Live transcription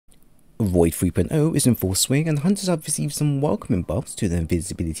Void 3.0 is in full swing and hunters have received some welcoming buffs to their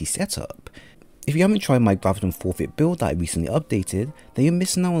invisibility setup. If you haven't tried my Graviton Forfeit build that I recently updated, then you're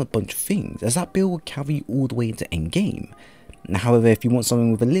missing out on a bunch of things, as that build will carry you all the way into endgame. However, if you want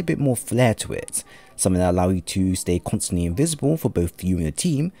something with a little bit more flair to it, something that allows you to stay constantly invisible for both you and the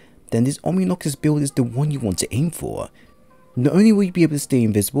team, then this Omnioculus build is the one you want to aim for. Not only will you be able to stay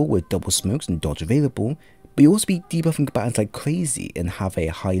invisible with double smokes and dodge available, but you'll also be debuffing combatants like crazy and have a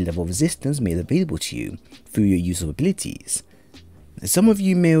high level of resistance made available to you through your use of abilities. Some of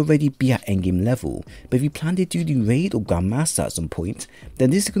you may already be at endgame level, but if you plan to do the raid or Grandmaster at some point,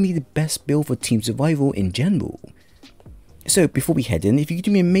 then this is going to be the best build for team survival in general. So before we head in, if you could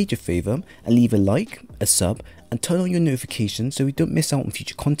do me a major favour and leave a like, a sub, and turn on your notifications so we don't miss out on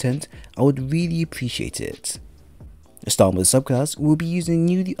future content, I would really appreciate it. Starting with the subclass, we will be using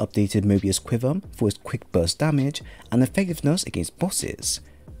the newly updated Mobius Quiver for its quick burst damage and effectiveness against bosses.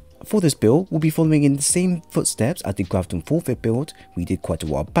 For this build, we'll be following in the same footsteps as the Graviton Forfeit build we did quite a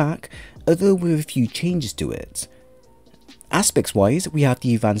while back, although with a few changes to it. Aspects wise, we have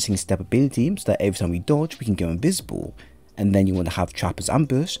the advancing step ability so that every time we dodge we can go invisible, and then you want to have Trapper's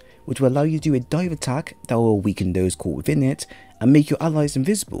Ambush, which will allow you to do a dive attack that will weaken those caught within it and make your allies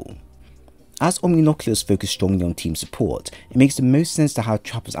invisible. As Omnioculus focus strongly on team support, it makes the most sense to have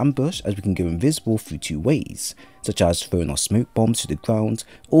Trapper's Ambush, as we can go invisible through two ways, such as throwing our smoke bombs to the ground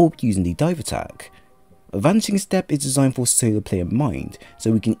or using the dive attack. Vanishing Step is designed for solo play in mind,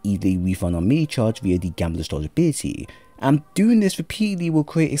 so we can easily refund our melee charge via the Gambler's Dodge ability, and doing this repeatedly will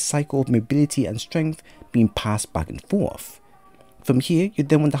create a cycle of mobility and strength being passed back and forth. From here, you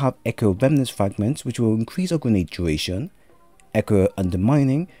then want to have Echo Remnants Fragments, which will increase our grenade duration, Echo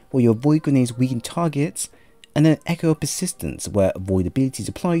Undermining, where you avoid grenades weaken targets, and then Echo Persistence, where avoid abilities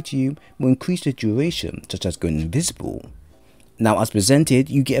applied to you will increase the duration, such as going invisible. Now as presented,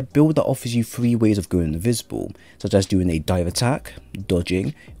 you get a build that offers you 3 ways of going invisible, such as doing a dive attack,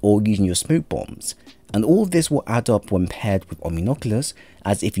 dodging, or using your smoke bombs. And all of this will add up when paired with Omnioculus,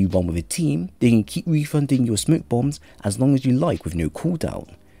 as if you run with a team, they can keep refunding your smoke bombs as long as you like with no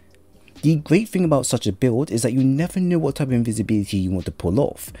cooldown. The great thing about such a build is that you never know what type of invisibility you want to pull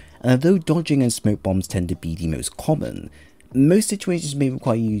off, and although dodging and smoke bombs tend to be the most common, most situations may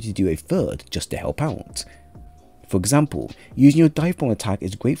require you to do a third just to help out. For example, using your dive bomb attack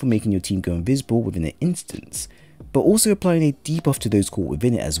is great for making your team go invisible within an instance, but also applying a debuff to those caught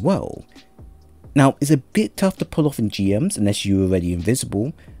within it as well. Now, it's a bit tough to pull off in GMs unless you're already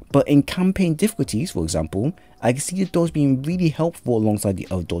invisible, but in campaign difficulties, for example, I can see the dodge being really helpful alongside the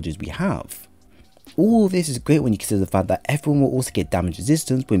other dodges we have. All of this is great when you consider the fact that everyone will also get damage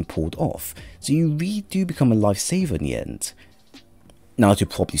resistance when pulled off, so you really do become a lifesaver in the end. Now, to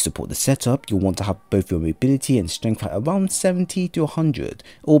properly support the setup, you'll want to have both your mobility and strength at around 70 to 100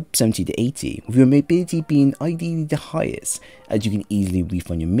 or 70 to 80, with your mobility being ideally the highest, as you can easily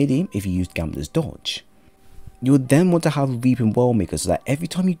refund your melee if you use Gambler's Dodge. You'll then want to have Reaping Wellmaker so that every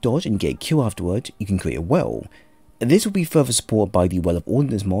time you dodge and get a kill afterward, you can create a well. This will be further supported by the Well of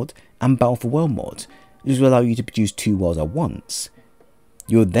Ordnance mod and Battle for Well mod, which will allow you to produce 2 wells at once.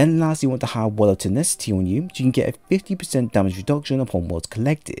 You'll then lastly want to have Well of Tenacity on you, so you can get a 50% damage reduction upon wells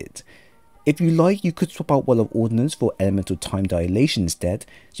collected. If you like, you could swap out Well of Ordnance for Elemental Time Dilation instead,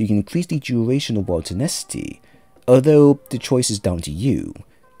 so you can increase the duration of Well of Tenacity, although the choice is down to you.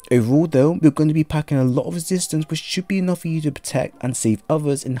 Overall though, we're going to be packing a lot of resistance, which should be enough for you to protect and save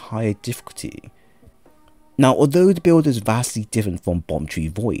others in higher difficulty. Now, although the build is vastly different from Bomb Tree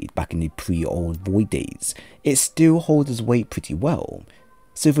Void back in the pre-old Void days, it still holds its weight pretty well.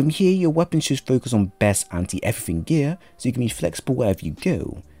 So from here, your weapon should focus on best anti-everything gear, so you can be flexible wherever you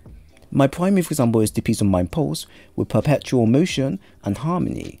go. My primary, for example, is the Peace of Mind Pulse with Perpetual Motion and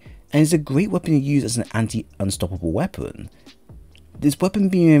Harmony, and is a great weapon to use as an anti-unstoppable weapon. This weapon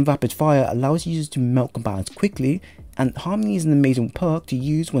being in rapid fire allows users to melt combatants quickly, and Harmony is an amazing perk to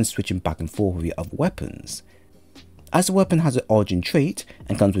use when switching back and forth with your other weapons. As the weapon has an Origin trait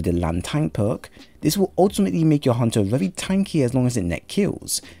and comes with the Land Tank perk, this will ultimately make your hunter very tanky as long as it net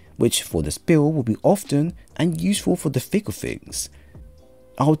kills, which for this build will be often and useful for the thick of things.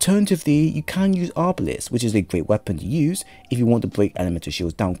 Alternatively, you can use Arbalist, which is a great weapon to use if you want to break elemental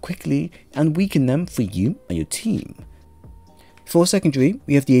shields down quickly and weaken them for you and your team. For secondary,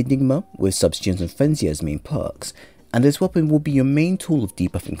 we have the Enigma with Substitutions and Frenzy as main perks, and this weapon will be your main tool of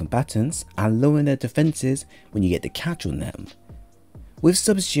debuffing combatants and lowering their defenses when you get the catch on them. With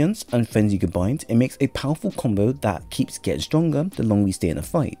Substitutions and Frenzy combined, it makes a powerful combo that keeps getting stronger the longer we stay in a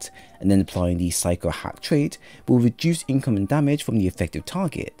fight, and then applying the Psycho Hack trait will reduce incoming damage from the effective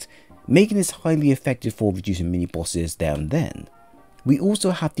target, making this highly effective for reducing mini bosses there and then. We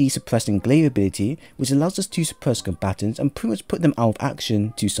also have the suppressing glaive ability, which allows us to suppress combatants and pretty much put them out of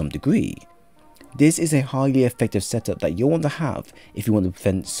action to some degree. This is a highly effective setup that you'll want to have if you want to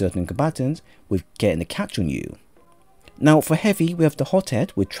prevent certain combatants with getting a catch on you. Now for heavy, we have the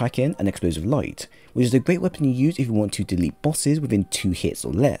hothead with tracking and explosive light, which is a great weapon to use if you want to delete bosses within 2 hits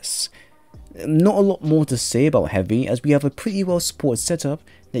or less. Not a lot more to say about heavy, as we have a pretty well supported setup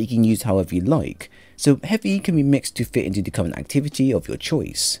that you can use however you like, so heavy can be mixed to fit into the current activity of your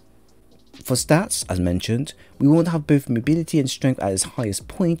choice. For stats, as mentioned, we want to have both mobility and strength at its highest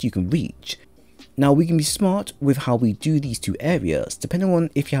point you can reach. Now we can be smart with how we do these 2 areas, depending on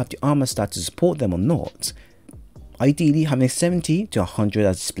if you have the armor stat to support them or not. Ideally, having 70 to 100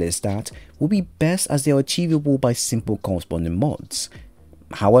 as a split stat will be best, as they are achievable by simple corresponding mods.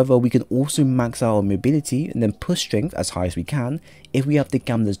 However, we can also max out our mobility and then push strength as high as we can if we have the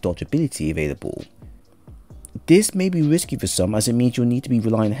Gambler's Dodge ability available. This may be risky for some, as it means you'll need to be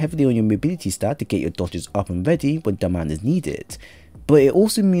relying heavily on your mobility stat to get your dodges up and ready when demand is needed. But it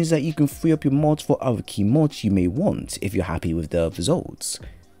also means that you can free up your mods for other key mods you may want if you're happy with the results.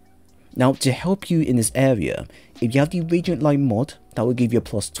 Now to help you in this area, if you have the Radiant Light mod, that will give you a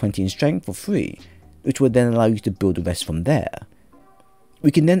plus 20 in strength for free, which will then allow you to build the rest from there.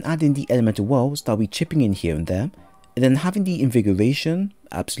 We can then add in the elemental wells that will be chipping in here and there, and then having the invigoration,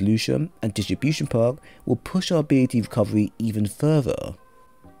 absolution and distribution perk will push our ability recovery even further.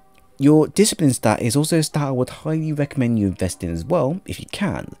 Your discipline stat is also a stat I would highly recommend you invest in as well if you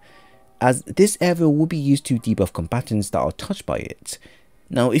can, as this area will be used to debuff combatants that are touched by it.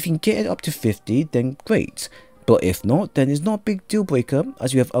 Now if you can get it up to 50 then great, but if not then it's not a big deal breaker,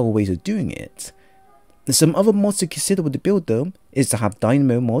 as you have other ways of doing it. Some other mods to consider with the build though is to have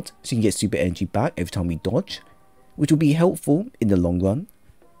Dynamo mod, so you can get super energy back every time we dodge, which will be helpful in the long run.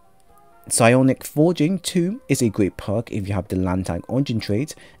 Psionic Forging too is a great perk if you have the Lantang Origin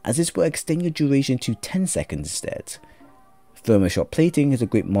trait, as this will extend your duration to 10 seconds instead. Thermoshot Plating is a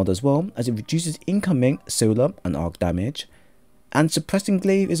great mod as well, as it reduces incoming solar and arc damage. And Suppressing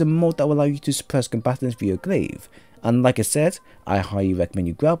Glaive is a mod that will allow you to suppress combatants via glaive, and like I said, I highly recommend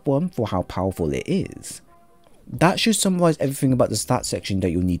you grab one for how powerful it is. That should summarize everything about the stats section that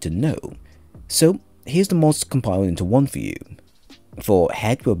you'll need to know. So here's the mods compiled into one for you. For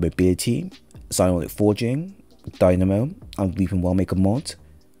head, we have mobility, Psionic Forging, Dynamo and Reaping Wellmaker mod.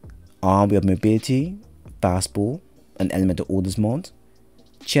 Arm, we have mobility, fastball and elemental orders mod.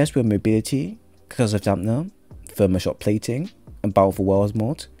 Chest, we have mobility, Curse of Dampener, Thermoshot Plating and Powerful Wells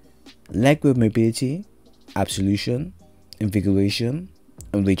mod. Leg, we have mobility, absolution, invigoration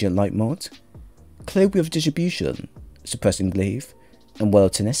and radiant light mod. Cloak, we have distribution, suppressing glaive and well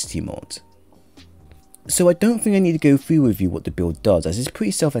tenacity mod. So I don't think I need to go through with you what the build does, as it's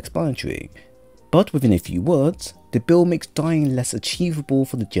pretty self-explanatory, but within a few words, the build makes dying less achievable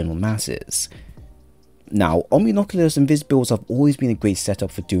for the general masses. Now, Omnioculus and Invis builds have always been a great setup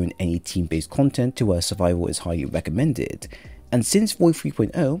for doing any team-based content to where survival is highly recommended, and since Void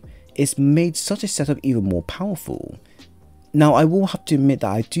 3.0, it's made such a setup even more powerful. Now I will have to admit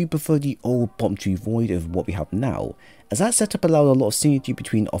that I do prefer the old Bomb Tree Void over what we have now, as that setup allowed a lot of synergy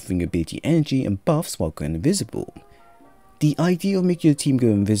between offering ability energy and buffs while going invisible. The idea of making your team go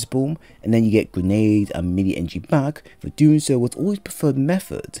invisible and then you get grenade and melee energy back for doing so was always preferred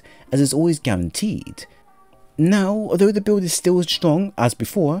method, as it's always guaranteed. Now, although the build is still as strong as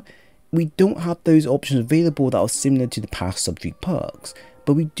before, we don't have those options available that are similar to the past Sub-3 perks,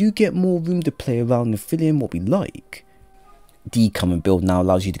 but we do get more room to play around and fill in what we like. The current build now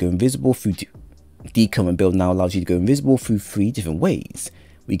allows you to go invisible through 3 different ways.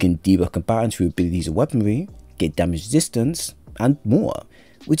 We can debuff combatants through abilities or weaponry, get damage resistance, and more,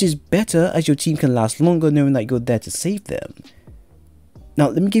 which is better as your team can last longer knowing that you're there to save them. Now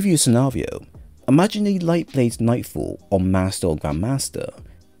let me give you a scenario. Imagine a Lightblade's Nightfall on Master or Grandmaster.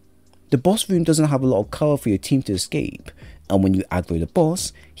 The boss room doesn't have a lot of cover for your team to escape, and when you aggro the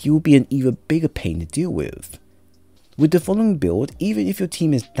boss, he will be an even bigger pain to deal with. With the following build, even if your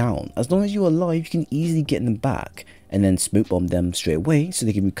team is down, as long as you're alive you can easily get them back, and then smoke bomb them straight away so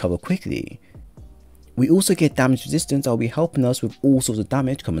they can recover quickly. We also get damage resistance that will be helping us with all sorts of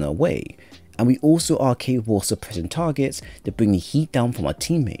damage coming our way, and we also are capable of suppressing targets to bring the heat down from our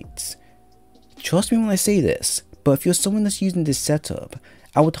teammates. Trust me when I say this, but if you're someone that's using this setup,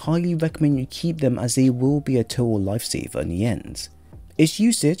 I would highly recommend you keep them, as they will be a total lifesaver in the end. Its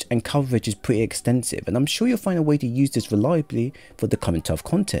usage and coverage is pretty extensive, and I'm sure you'll find a way to use this reliably for the coming tough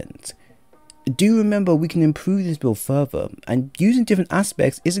content. Do remember we can improve this build further, and using different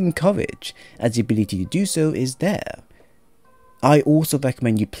aspects is encouraged, as the ability to do so is there. I also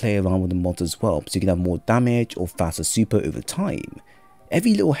recommend you play around with the mods as well, so you can have more damage or faster super over time.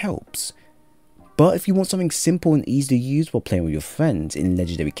 Every little helps. But if you want something simple and easy to use while playing with your friends in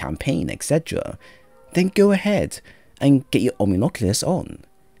legendary campaign, etc., then go ahead and get your Omnioculus on.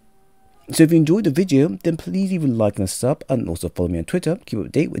 So if you enjoyed the video, then please leave a like and a sub, and also follow me on Twitter to keep up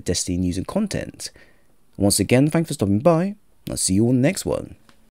to date with Destiny news and content. Once again, thanks for stopping by, and I'll see you on the next one.